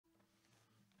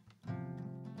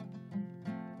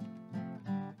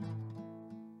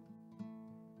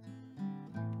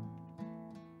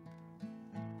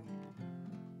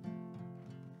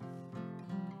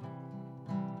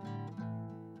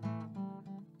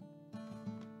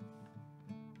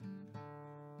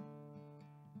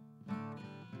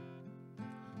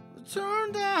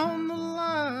Turn down the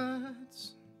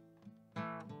lights,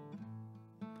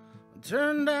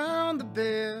 turn down the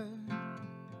bed,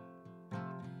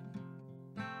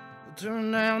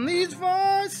 turn down these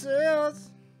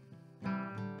voices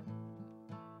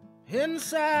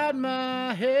inside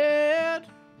my head.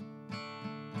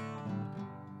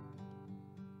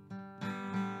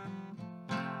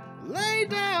 Lay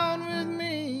down with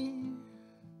me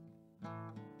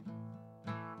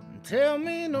and tell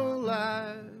me no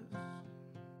lies.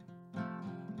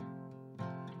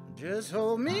 Just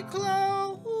hold me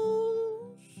close,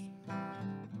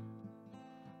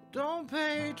 don't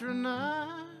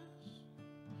patronize,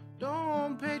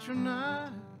 don't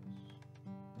patronize.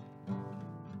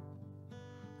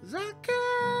 'Cause I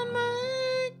can't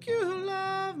make you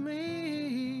love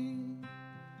me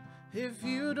if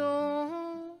you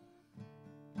don't.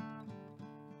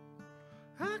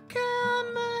 I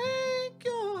can't make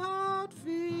your heart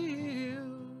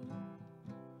feel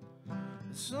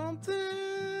something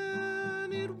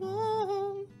it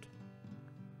won't.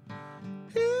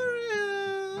 Here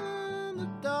in the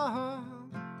dark,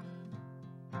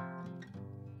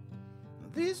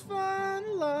 these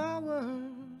final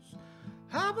hours,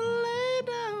 I will lay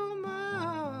down my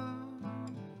heart,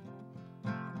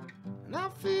 and I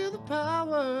feel the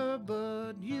power,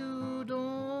 but you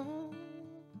don't.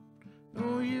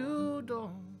 No, you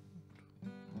don't.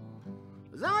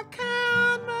 'Cause I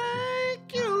can't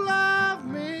make you love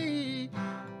me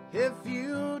if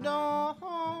you don't.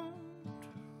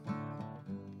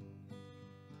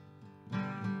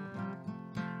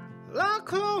 I'll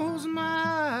close my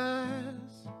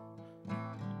eyes,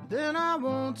 then I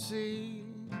won't see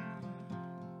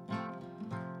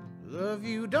love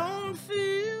you don't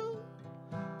feel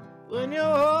when you're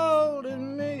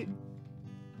holding me.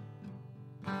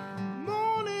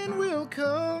 Morning will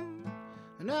come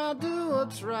and I'll do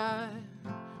what's right,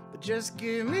 but just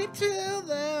give me till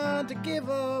then to give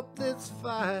up this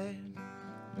fight.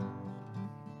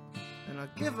 And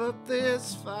I'll give up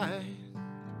this fight,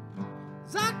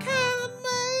 'cause I can't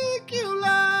make you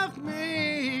love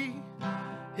me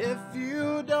if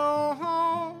you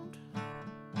don't.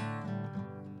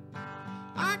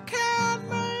 I can't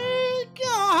make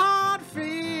your heart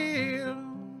feel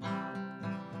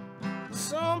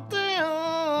something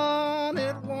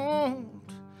it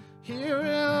won't. Here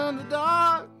in the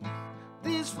dark,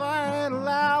 these final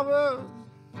hours,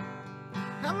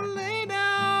 I will lay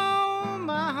down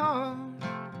my heart.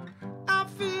 I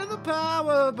feel the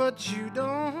power, but you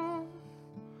don't.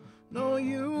 No,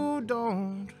 you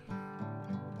don't.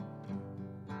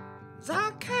 'Cause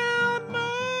I can't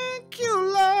make you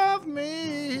love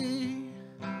me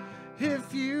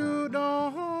if you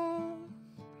don't.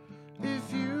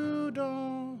 If you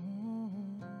don't.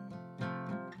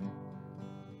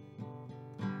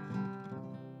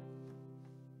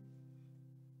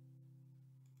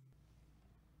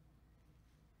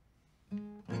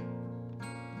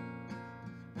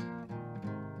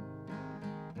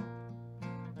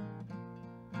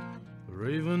 The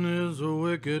raven is a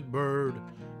wicked bird,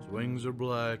 his wings are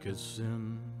black as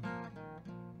sin.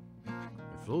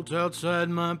 He floats outside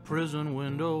my prison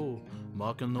window,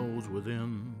 mocking those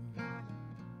within.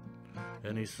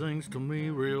 And he sings to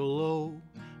me real low,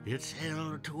 it's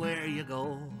hell to where you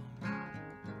go.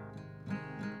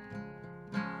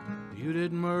 You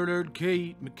did murdered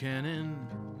Kate McCanon.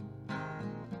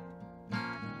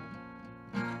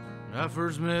 When I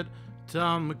first met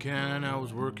Tom McCanon, I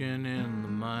was working in the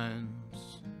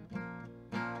mines.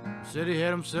 He said he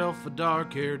had himself a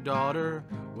dark-haired daughter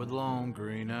with long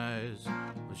green eyes.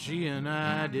 But she and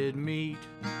I did meet,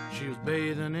 she was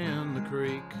bathing in the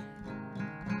creek.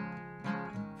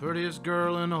 Prettiest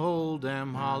girl in the whole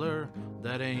damn holler,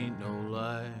 that ain't no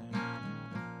lie.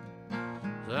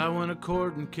 So I went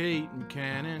a-courting Kate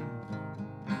McCanon,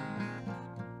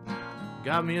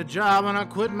 got me a job and I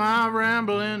quit my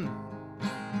rambling.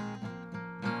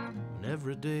 And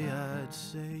every day I'd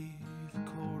save a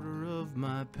quarter of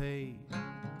my pay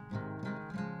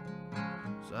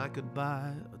so I could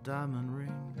buy a diamond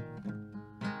ring.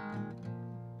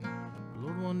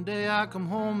 Lord, one day I come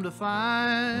home to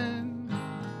find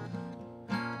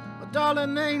my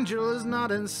darling angel is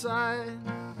not in sight.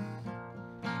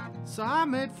 So I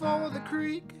made for the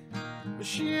creek where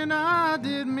she and I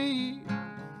did meet.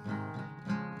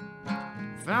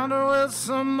 Found her with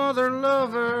some other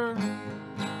lover.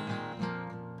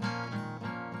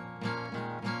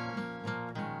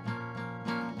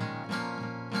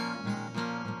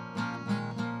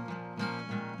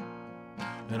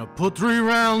 And I put 3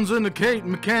 rounds into Kate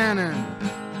McCanon.